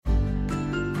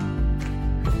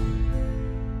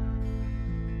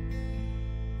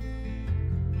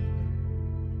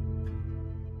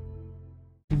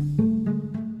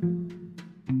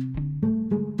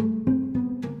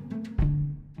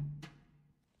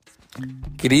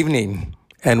Good evening,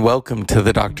 and welcome to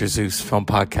the Dr. Zeus Film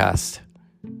Podcast.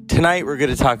 Tonight, we're going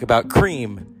to talk about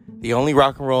Cream, the only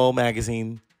rock and roll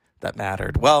magazine that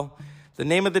mattered. Well, the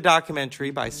name of the documentary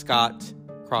by Scott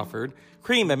Crawford,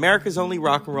 Cream, America's only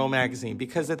rock and roll magazine,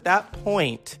 because at that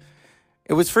point,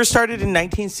 it was first started in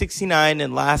 1969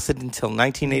 and lasted until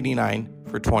 1989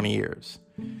 for 20 years.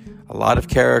 A lot of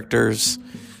characters,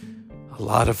 a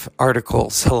lot of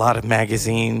articles, a lot of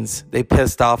magazines. They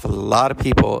pissed off a lot of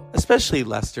people, especially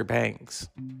Lester Bangs,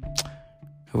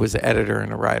 who was an editor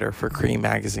and a writer for Cream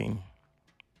magazine.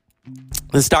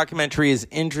 This documentary is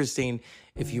interesting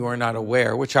if you are not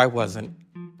aware, which I wasn't,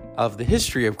 of the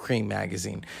history of Cream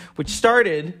magazine, which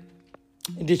started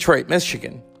in Detroit,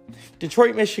 Michigan.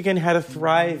 Detroit, Michigan had a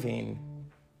thriving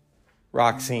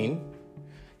rock scene.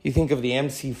 You think of the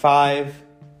MC5,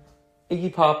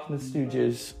 Iggy Pop and the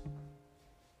Stooges,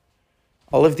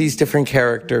 all of these different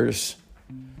characters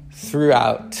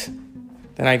throughout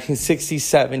the 1960s,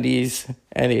 70s,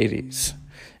 and 80s.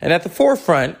 And at the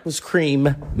forefront was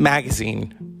Cream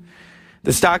magazine.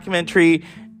 This documentary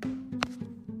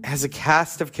has a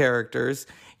cast of characters.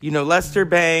 You know, Lester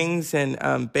Bangs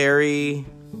and Barry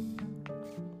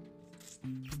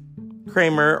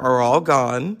Kramer are all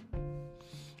gone.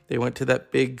 They went to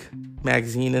that big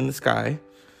magazine in the sky.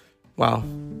 Well,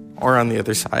 or on the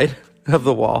other side of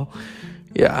the wall.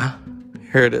 Yeah,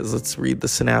 here it is. Let's read the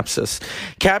synopsis.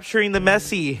 Capturing the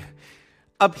messy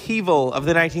upheaval of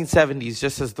the 1970s,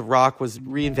 just as the rock was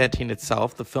reinventing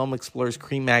itself, the film explores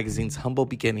Cream magazine's humble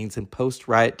beginnings in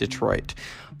post-riot Detroit,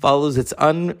 follows its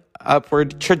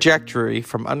upward trajectory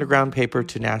from underground paper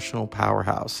to national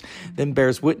powerhouse, then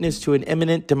bears witness to an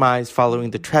imminent demise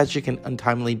following the tragic and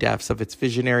untimely deaths of its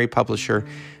visionary publisher,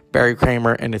 Barry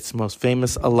Kramer, and its most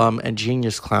famous alum and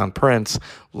genius clown prince,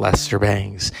 Lester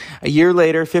Bangs. A year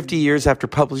later, 50 years after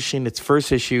publishing its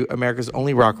first issue, America's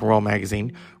only rock and roll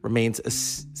magazine remains a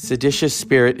seditious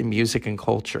spirit in music and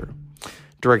culture.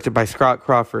 Directed by Scott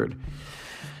Crawford.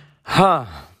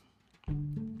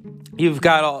 You've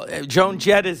got Joan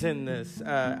Jett is in this,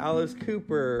 Alice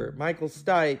Cooper, Michael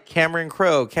Stipe, Cameron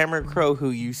Crowe,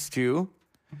 who used to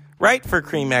write for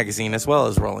Cream magazine as well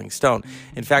as Rolling Stone.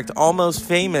 In fact, Almost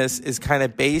Famous is kind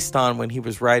of based on when he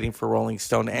was writing for Rolling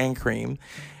Stone and Cream.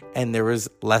 And there was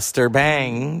Lester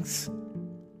Bangs,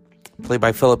 played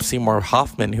by Philip Seymour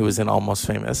Hoffman, who was in Almost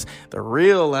Famous. The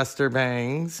real Lester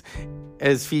Bangs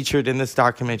is featured in this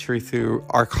documentary through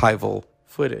archival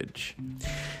footage.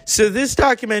 So this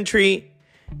documentary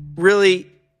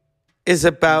really is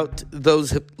about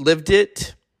those who lived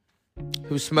it,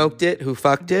 who smoked it, who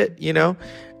fucked it, you know.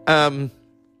 I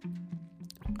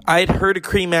had heard of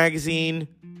Cream magazine,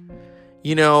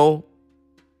 you know,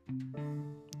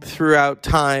 throughout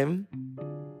time.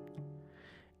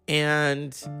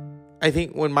 And I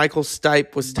think when Michael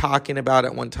Stipe was talking about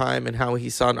it one time and how he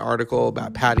saw an article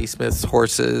about Patti Smith's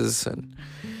horses and,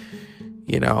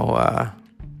 you know,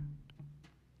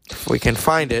 if we can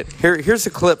find it. Here's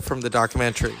a clip from the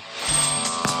documentary.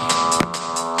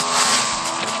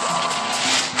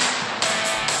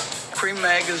 Cream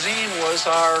magazine was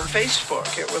our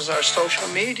Facebook. It was our social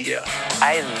media.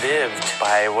 I lived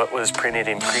by what was printed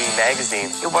in Cream magazine.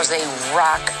 It was a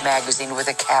rock magazine with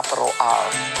a capital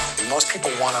R. Most people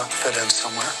want to fit in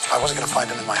somewhere. I wasn't going to find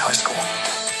them in my high school.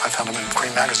 I found them in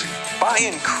Cream magazine.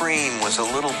 Buying Cream was a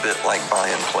little bit like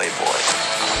buying Playboy.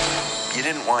 You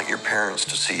didn't want your parents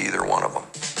to see either one of them.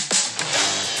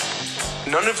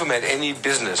 None of them had any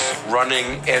business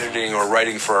running, editing, or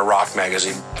writing for a rock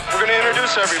magazine. We're going to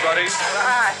introduce everybody.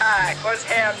 Hi. What's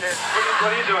happening?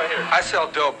 What are you doing here? I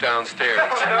sell dope downstairs.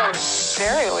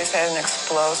 Barry always had an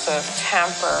explosive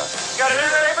temper. Got it,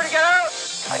 everybody get out!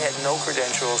 I had no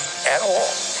credentials at all.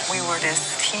 We were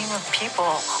this team of people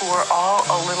who were all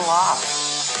a little off.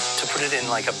 To put it in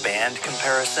like a band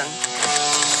comparison,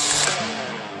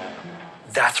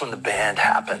 that's when the band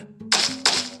happened.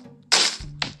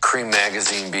 Cream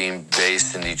magazine being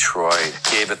based in Detroit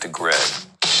gave it the grit.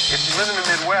 If you live in the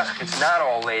Midwest, it's not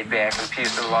all laid back and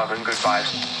peace and love and good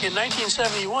vibes. In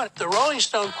 1971, the Rolling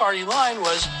Stone party line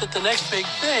was that the next big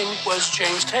thing was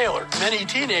James Taylor. Many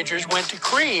teenagers went to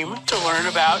Cream to learn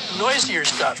about noisier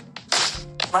stuff.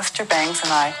 Lester Bangs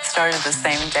and I started the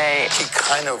same day. He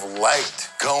kind of liked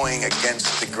going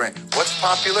against the grain. What's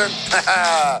popular?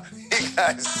 You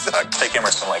guys suck. Take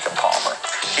Emerson, Lake and Palmer.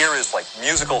 Here is like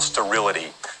musical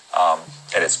sterility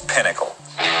at its pinnacle.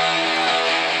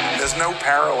 There's no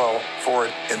parallel for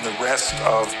it in the rest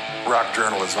of rock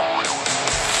journalism.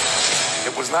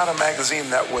 It was not a magazine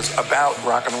that was about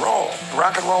rock and roll.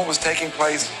 Rock and roll was taking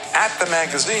place at the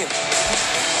magazine.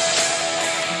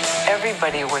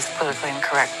 everybody was politically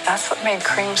incorrect. That's what made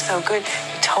Cream so good.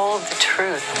 He told the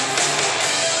truth.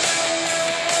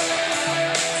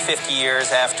 50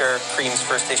 years after Cream's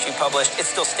first issue published, it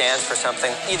still stands for something.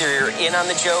 Either you're in on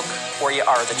the joke or you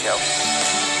are the joke.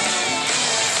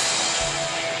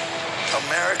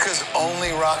 America's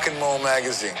only rock and roll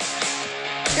magazine.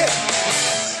 Yeah.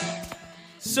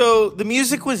 So the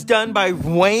music was done by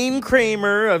Wayne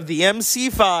Kramer of the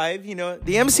MC5. You know,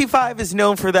 the MC5 is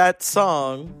known for that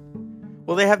song.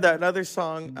 Well, they have that other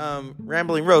song,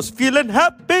 Rambling Rose. Feeling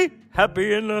happy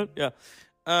in the... Yeah.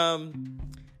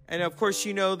 And of course,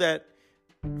 you know that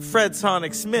Fred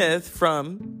Sonic Smith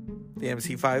from the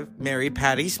MC5 married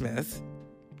Patti Smith.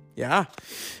 Yeah.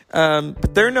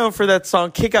 But they're known for that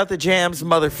song, Kick Out the Jams,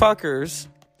 Motherfuckers.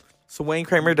 So Wayne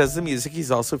Kramer does the music.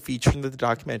 He's also featured in the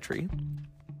documentary.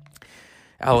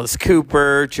 Alice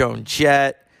Cooper, Joan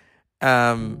Jett,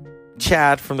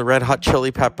 Chad from the Red Hot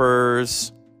Chili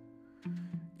Peppers.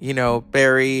 You know,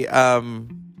 Barry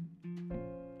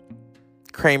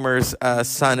Kramer's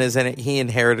son is in it. He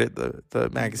inherited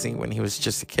the magazine when he was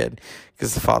just a kid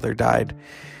because the father died.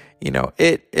 You know,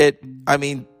 I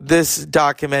mean, this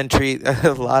documentary,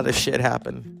 a lot of shit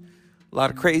happened. A lot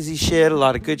of crazy shit, a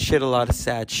lot of good shit, a lot of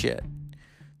sad shit.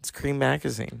 It's Cream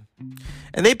Magazine.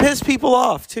 And they pissed people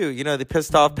off, too. You know, they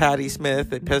pissed off Patti Smith.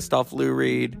 They pissed off Lou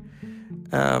Reed.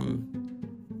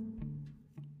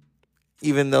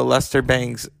 Even though Lester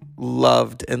Bangs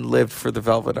loved and lived for the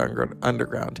Velvet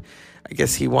Underground. I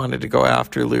guess he wanted to go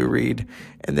after Lou Reed,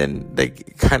 and then they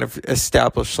kind of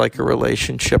established like a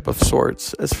relationship of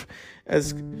sorts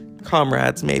as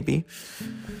comrades, maybe.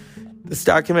 This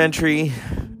documentary,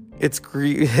 it's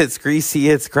greasy,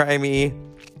 it's grimy.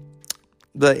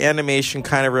 The animation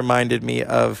kind of reminded me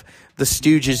of the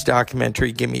Stooges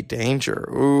documentary, Gimme Danger.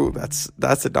 Ooh, that's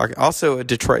a also a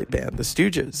Detroit band, the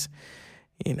Stooges.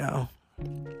 You know,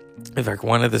 in fact,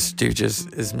 one of the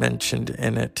Stooges is mentioned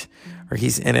in it, or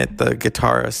he's in it, the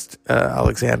guitarist,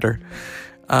 Alexander.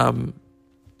 But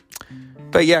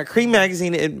yeah, Cream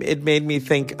Magazine, it made me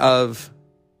think of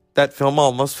that film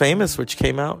Almost Famous, which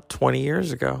came out 20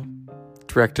 years ago,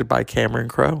 directed by Cameron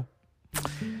Crowe.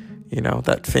 You know,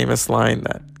 that famous line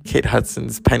that Kate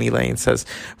Hudson's Penny Lane says,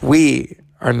 "We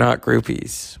are not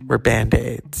groupies, we're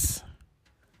Band-Aids."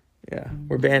 Yeah,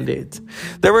 we're Band-Aids.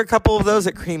 There were a couple of those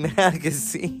at Cream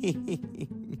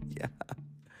Magazine. Yeah.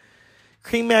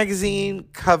 Cream Magazine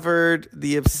covered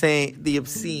the insane.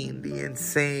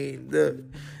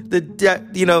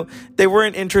 You know, they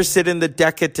weren't interested in the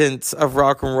decadence of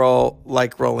rock and roll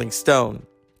like Rolling Stone.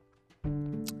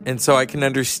 And so I can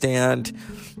understand,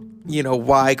 you know,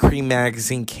 why Cream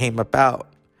Magazine came about.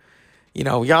 You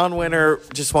know, Jan Winter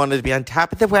just wanted to be on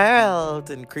top of the world,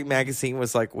 and Cream Magazine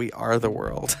was like, we are the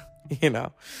world, you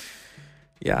know.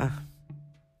 Yeah.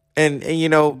 And you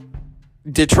know,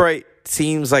 Detroit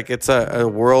seems like it's a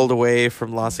world away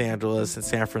from Los Angeles and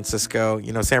San Francisco.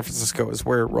 You know, San Francisco is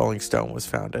where Rolling Stone was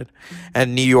founded.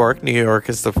 And New York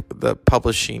is the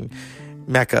publishing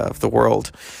mecca of the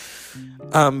world.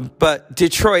 But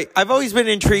Detroit, I've always been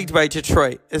intrigued by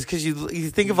Detroit, is because you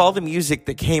think of all the music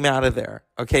that came out of there.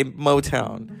 Okay,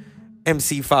 Motown,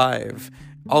 MC5,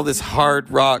 all this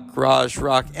hard rock, garage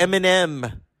rock,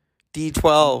 Eminem,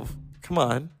 D12. Come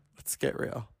on, let's get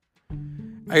real.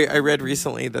 I read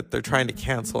recently that they're trying to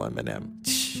cancel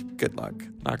Eminem. Good luck.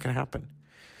 Not going to happen.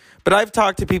 But I've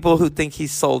talked to people who think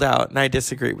he's sold out, and I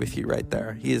disagree with you right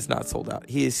there. He is not sold out.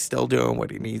 He is still doing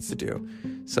what he needs to do.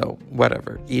 So,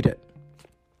 whatever. Eat it.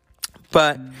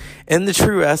 But in the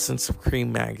true essence of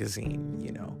Cream Magazine,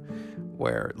 you know,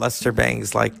 where Lester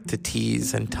Bangs liked to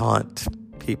tease and taunt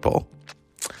people,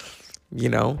 you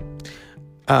know,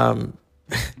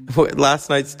 last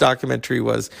night's documentary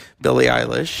was Billie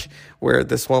Eilish, where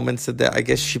this woman said that I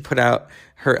guess she put out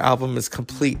her album is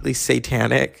completely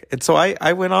satanic. And so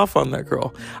I went off on that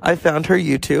girl. I found her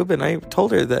YouTube and I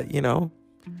told her that, you know,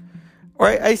 or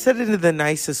I said it in the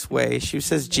nicest way. She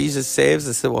says, Jesus saves.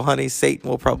 I said, well, honey, Satan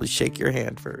will probably shake your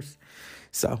hand first.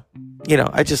 So, you know,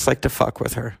 I just like to fuck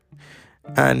with her.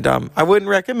 And I wouldn't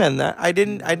recommend that. I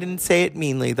didn't say it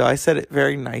meanly, though. I said it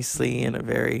very nicely in a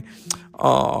very,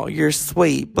 oh, you're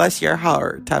sweet, bless your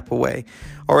heart type of way.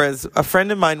 Or as a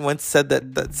friend of mine once said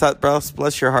that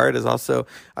bless your heart is also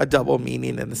a double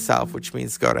meaning in the South, which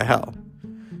means go to hell.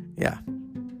 Yeah.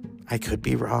 I could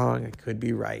be wrong. I could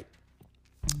be right.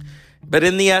 But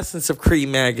in the essence of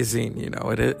Cream Magazine, you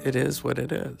know, it is what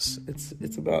it is.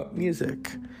 It's about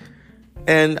music.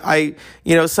 And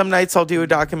you know, some nights I'll do a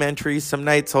documentary, some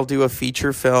nights I'll do a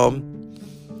feature film.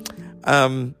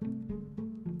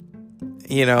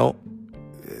 You know,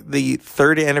 the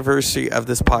 3rd anniversary of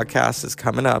this podcast is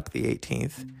coming up, the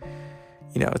 18th.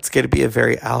 it's going to be a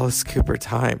very Alice Cooper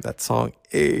time. That song,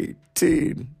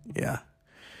 18. Yeah.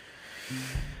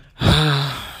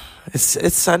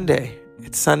 It's Sunday.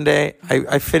 It's Sunday.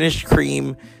 I finished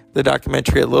Cream, the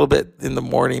documentary, a little bit in the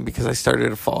morning because I started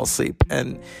to fall asleep.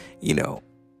 And,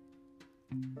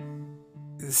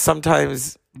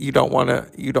 sometimes you don't want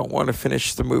to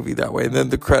finish the movie that way. And then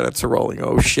the credits are rolling.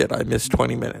 Oh shit, I missed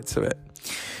 20 minutes of it.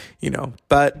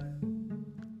 But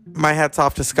my hat's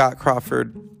off to Scott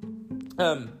Crawford.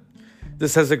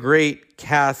 This has a great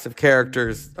cast of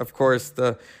characters. Of course,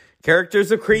 the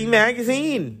characters of Cream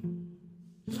magazine.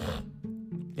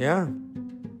 Yeah.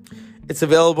 It's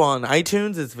available on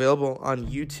iTunes. It's available on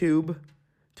YouTube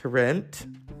to rent.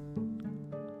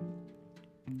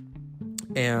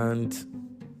 And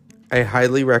I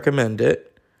highly recommend it.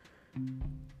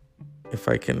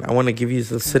 I want to give you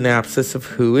the synopsis of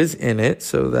who is in it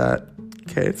so that,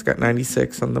 it's got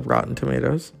 96 on the Rotten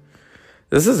Tomatoes.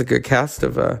 This is a good cast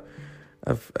of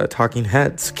talking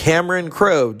heads. Cameron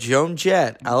Crowe, Joan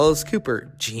Jett, Alice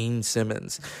Cooper, Gene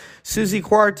Simmons, Susie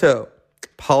Quarto,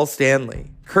 Paul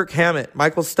Stanley, Kirk Hammett,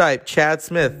 Michael Stipe, Chad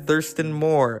Smith, Thurston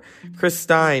Moore, Chris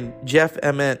Stein, Jeff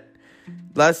Emmett,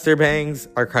 Lester Bangs,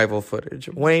 archival footage,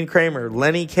 Wayne Kramer,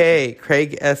 Lenny Kaye,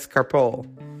 Craig S. Carpoll.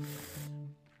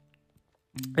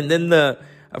 And then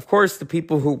of course, the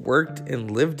people who worked and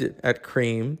lived at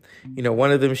Cream.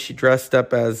 One of them, she dressed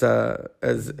up as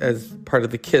part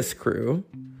of the Kiss crew.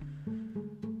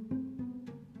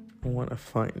 I want to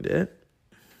find it.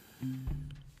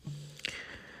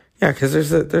 Yeah, because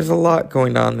there's a lot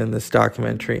going on in this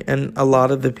documentary, and a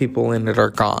lot of the people in it are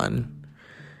gone.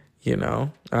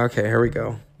 Okay, here we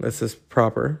go. This is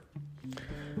proper.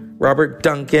 Robert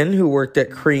Duncan, who worked at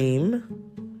Cream.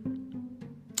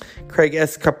 Craig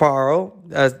S. Carpoll,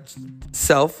 a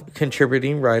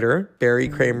self-contributing writer. Barry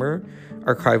Kramer,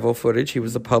 archival footage. He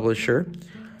was a publisher.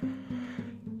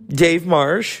 Dave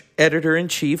Marsh,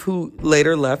 editor-in-chief, who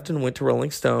later left and went to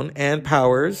Rolling Stone. Ann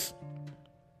Powers.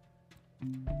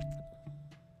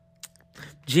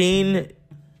 Jean,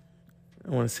 I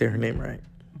want to say her name right.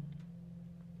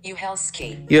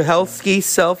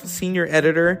 Uhelski, senior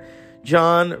editor.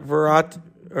 John Varvatos,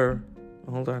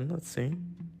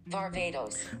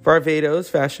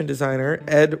 fashion designer.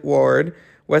 Ed Ward,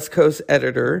 West Coast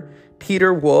editor.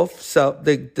 Peter Wolf,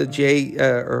 the J,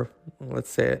 let's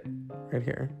say it right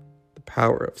here. The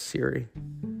Power of Siri.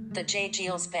 The J.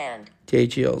 Geils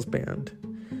Band.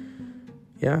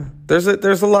 Yeah,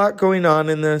 there's a lot going on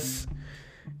in this.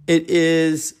 It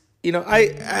is,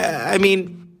 I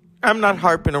mean, I'm not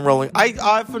harping on Rolling.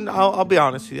 I'll be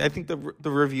honest with you. I think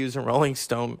the reviews in Rolling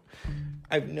Stone,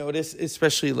 I've noticed,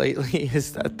 especially lately,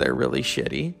 is that they're really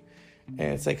shitty.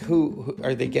 And it's like, who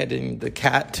are they getting the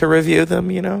cat to review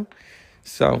them?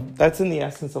 So that's in the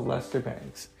essence of Lester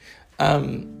Bangs,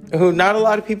 who not a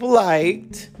lot of people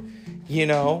liked.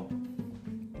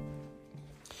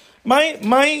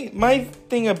 My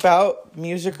thing about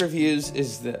music reviews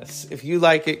is this: if you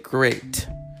like it, great.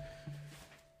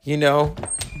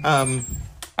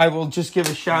 I will just give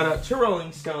a shout out to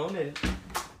Rolling Stone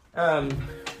and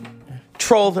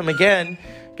troll them again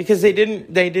because they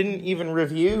didn't even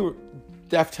review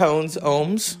Deftones'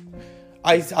 Ohms.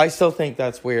 I still think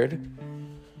that's weird.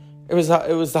 It was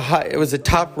a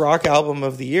top rock album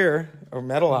of the year or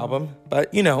metal album,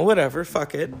 but whatever,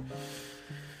 fuck it.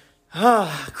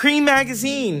 Cream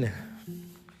magazine.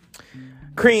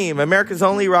 Cream, America's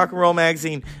only rock and roll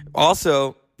magazine.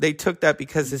 Also, they took that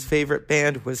because his favorite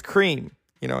band was Cream.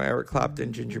 Eric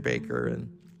Clapton, Ginger Baker,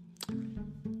 and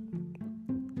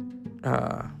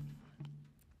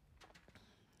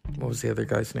what was the other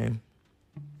guy's name?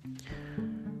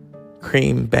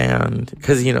 Cream band,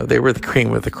 because they were the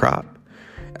cream of the crop.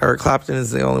 Eric Clapton is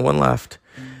the only one left.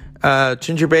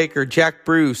 Ginger Baker, Jack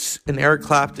Bruce, and Eric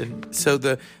Clapton. So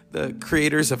the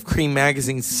creators of Cream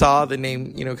magazine saw the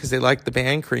name, because they liked the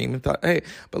band Cream and thought, hey,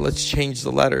 but let's change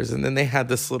the letters. And then they had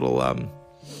this little,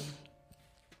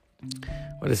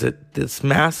 this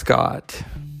mascot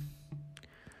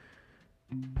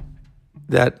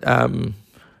that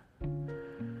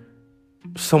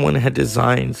someone had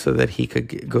designed so that he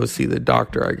could go see the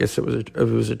doctor. I guess it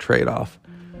was a trade-off.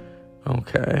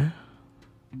 Okay.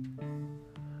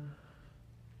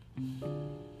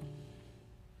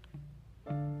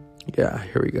 Yeah,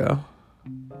 here we go.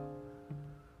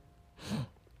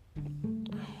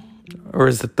 Or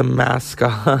is it the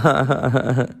mascot?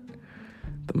 The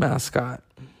mascot.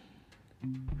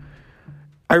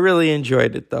 I really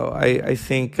enjoyed it, though. I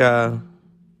think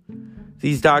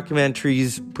these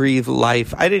documentaries breathe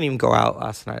life. I didn't even go out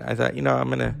last night. I thought,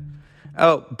 I'm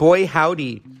Oh, Boy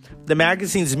Howdy. The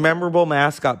magazine's memorable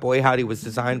mascot, Boy Howdy, was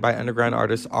designed by underground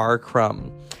artist R.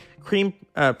 Crumb. Cream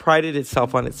prided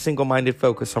itself on its single-minded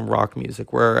focus on rock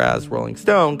music, whereas Rolling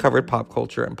Stone covered pop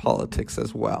culture and politics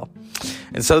as well.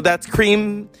 And so that's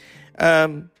Cream,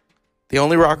 the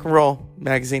only rock and roll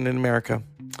magazine in America,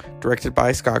 directed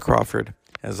by Scott Crawford.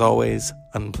 As always,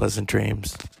 unpleasant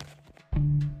dreams.